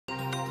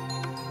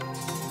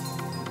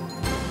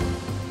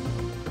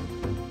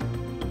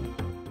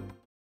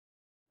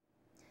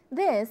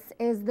This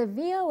is the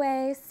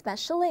VOA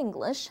Special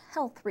English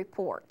Health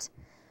Report.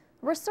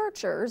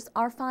 Researchers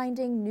are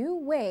finding new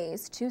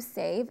ways to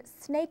save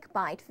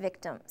snakebite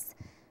victims.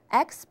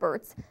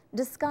 Experts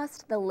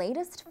discussed the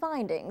latest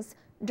findings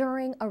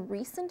during a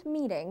recent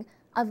meeting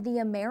of the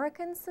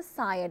American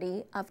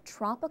Society of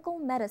Tropical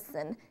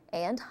Medicine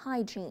and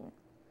Hygiene.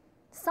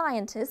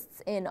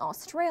 Scientists in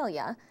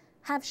Australia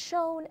have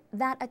shown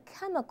that a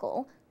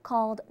chemical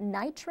called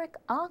nitric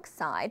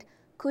oxide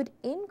could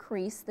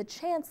increase the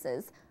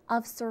chances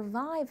of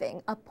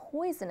surviving a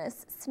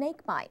poisonous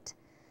snakebite.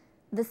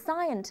 The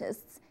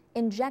scientists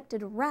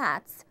injected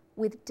rats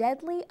with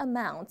deadly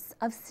amounts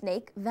of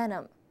snake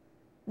venom.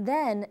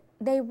 Then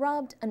they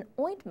rubbed an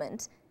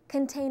ointment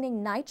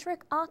containing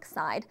nitric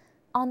oxide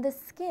on the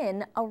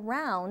skin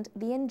around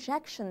the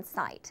injection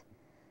site.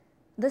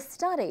 The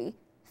study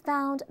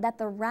found that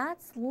the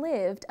rats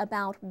lived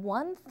about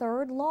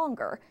 1/3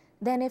 longer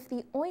than if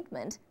the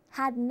ointment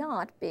had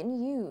not been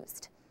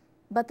used.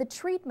 But the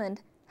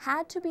treatment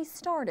had to be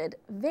started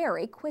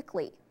very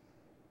quickly.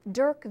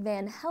 Dirk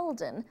van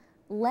Helden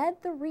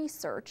led the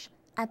research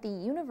at the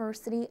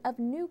University of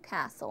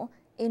Newcastle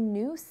in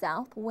New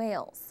South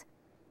Wales.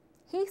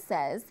 He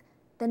says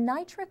the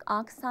nitric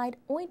oxide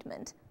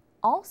ointment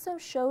also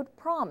showed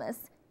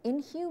promise in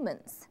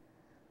humans.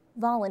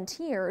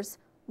 Volunteers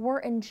were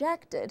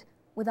injected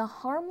with a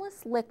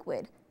harmless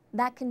liquid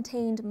that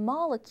contained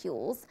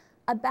molecules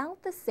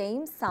about the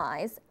same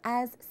size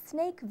as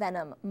snake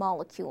venom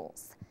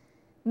molecules.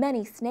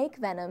 Many snake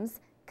venoms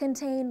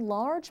contain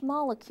large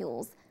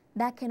molecules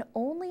that can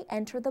only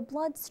enter the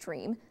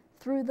bloodstream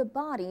through the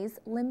body's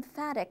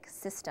lymphatic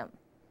system.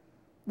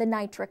 The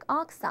nitric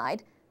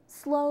oxide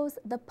slows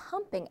the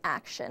pumping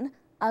action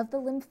of the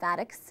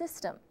lymphatic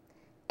system,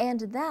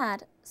 and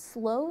that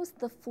slows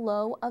the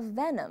flow of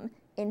venom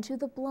into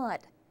the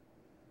blood.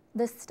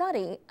 The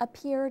study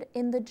appeared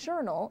in the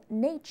journal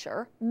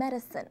Nature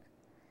Medicine.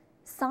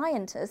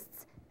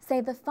 Scientists say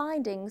the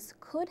findings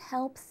could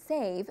help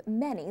save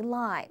many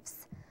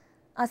lives.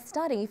 A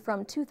study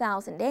from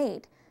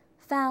 2008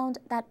 found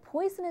that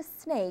poisonous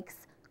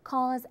snakes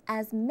cause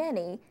as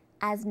many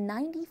as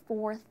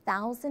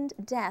 94,000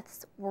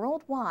 deaths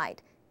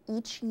worldwide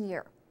each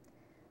year.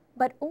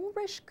 But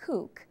Ulrich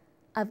Kook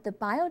of the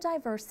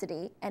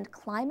Biodiversity and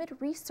Climate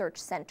Research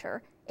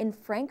Center in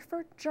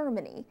Frankfurt,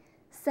 Germany,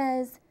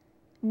 says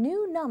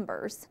new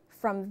numbers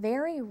from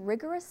very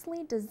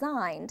rigorously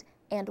designed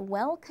and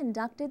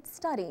well-conducted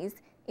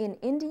studies in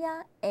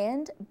India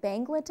and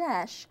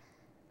Bangladesh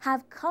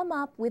have come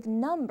up with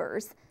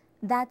numbers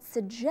that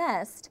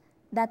suggest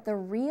that the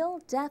real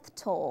death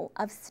toll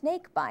of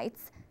snake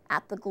bites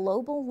at the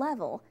global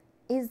level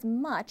is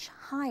much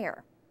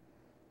higher.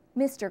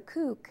 Mr.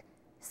 Kook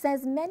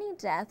says many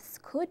deaths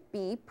could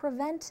be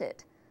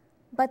prevented,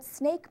 but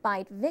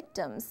snakebite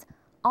victims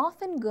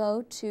often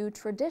go to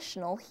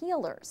traditional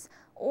healers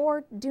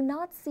or do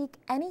not seek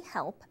any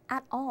help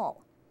at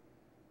all.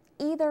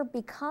 Either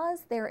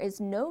because there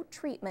is no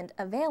treatment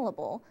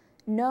available,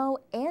 no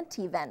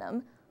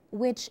antivenom,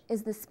 which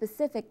is the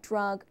specific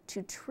drug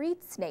to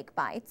treat snake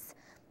bites,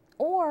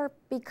 or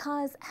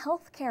because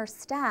healthcare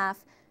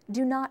staff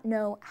do not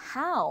know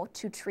how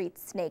to treat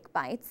snake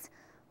bites,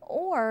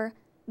 or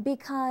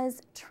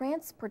because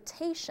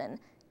transportation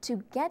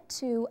to get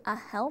to a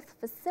health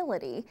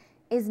facility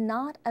is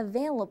not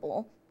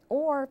available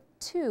or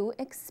too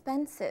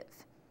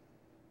expensive.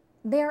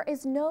 There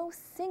is no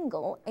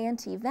single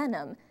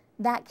antivenom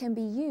that can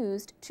be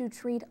used to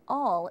treat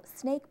all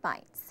snake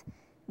bites.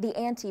 The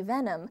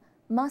antivenom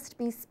must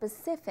be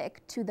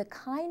specific to the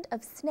kind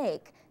of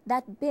snake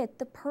that bit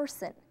the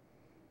person.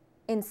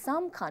 In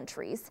some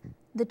countries,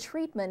 the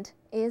treatment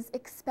is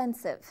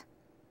expensive.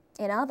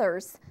 In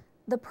others,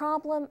 the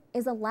problem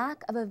is a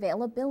lack of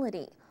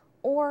availability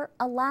or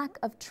a lack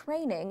of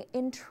training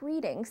in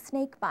treating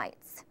snake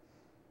bites.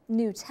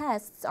 New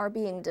tests are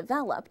being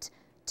developed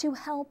to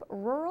help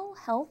rural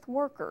health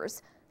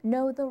workers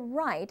know the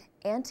right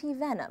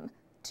antivenom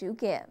to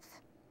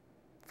give.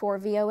 For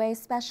VOA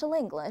Special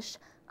English,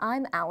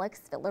 I'm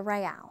Alex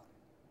Villarreal.